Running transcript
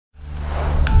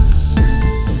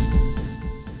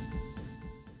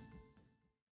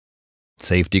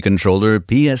Safety Controller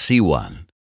PSC1.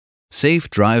 Safe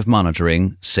Drive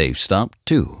Monitoring Safe Stop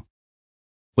 2.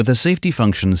 With the safety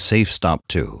function Safe Stop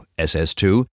 2,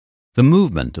 SS2, the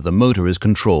movement of the motor is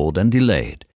controlled and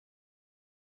delayed.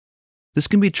 This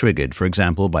can be triggered, for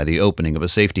example, by the opening of a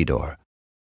safety door.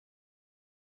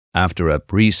 After a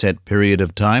preset period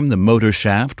of time, the motor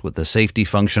shaft with the safety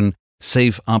function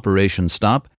Safe Operation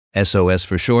Stop, SOS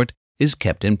for short, is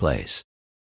kept in place.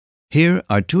 Here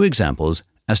are two examples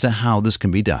as to how this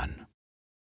can be done.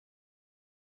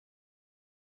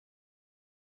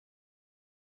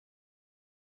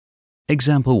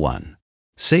 Example 1.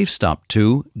 Safe Stop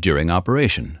 2 during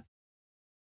operation.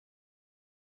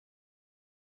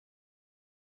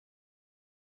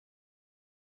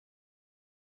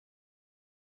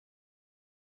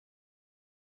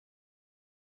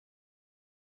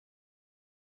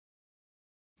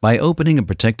 By opening a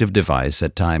protective device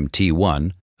at time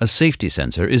T1, a safety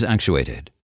sensor is actuated.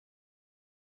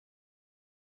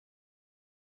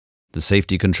 The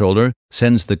safety controller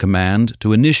sends the command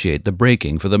to initiate the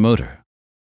braking for the motor.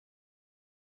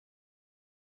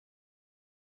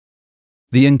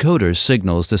 The encoder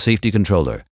signals the safety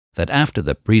controller that after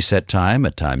the preset time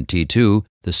at time T2,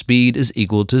 the speed is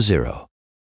equal to 0.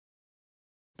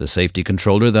 The safety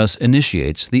controller thus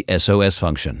initiates the SOS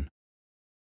function.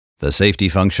 The safety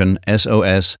function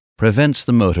SOS prevents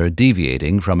the motor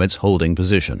deviating from its holding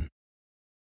position.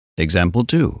 Example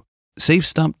 2. Safe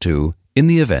Stop 2 in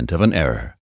the event of an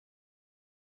error.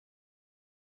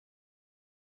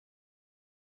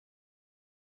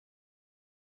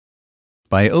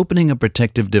 By opening a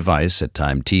protective device at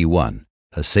time T1,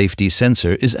 a safety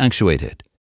sensor is actuated.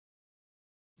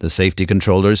 The safety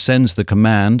controller sends the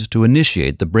command to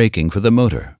initiate the braking for the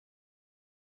motor.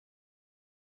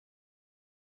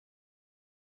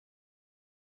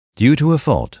 Due to a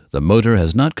fault, the motor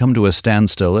has not come to a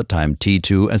standstill at time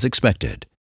T2 as expected.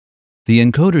 The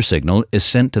encoder signal is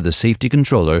sent to the safety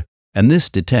controller, and this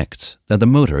detects that the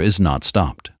motor is not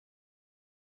stopped.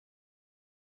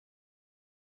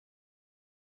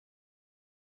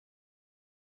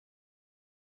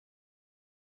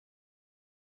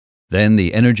 Then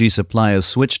the energy supply is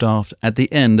switched off at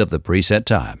the end of the preset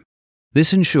time.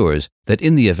 This ensures that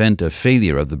in the event of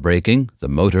failure of the braking, the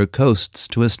motor coasts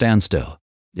to a standstill.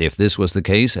 If this was the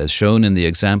case as shown in the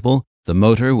example, the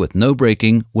motor with no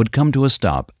braking would come to a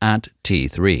stop at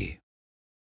T3.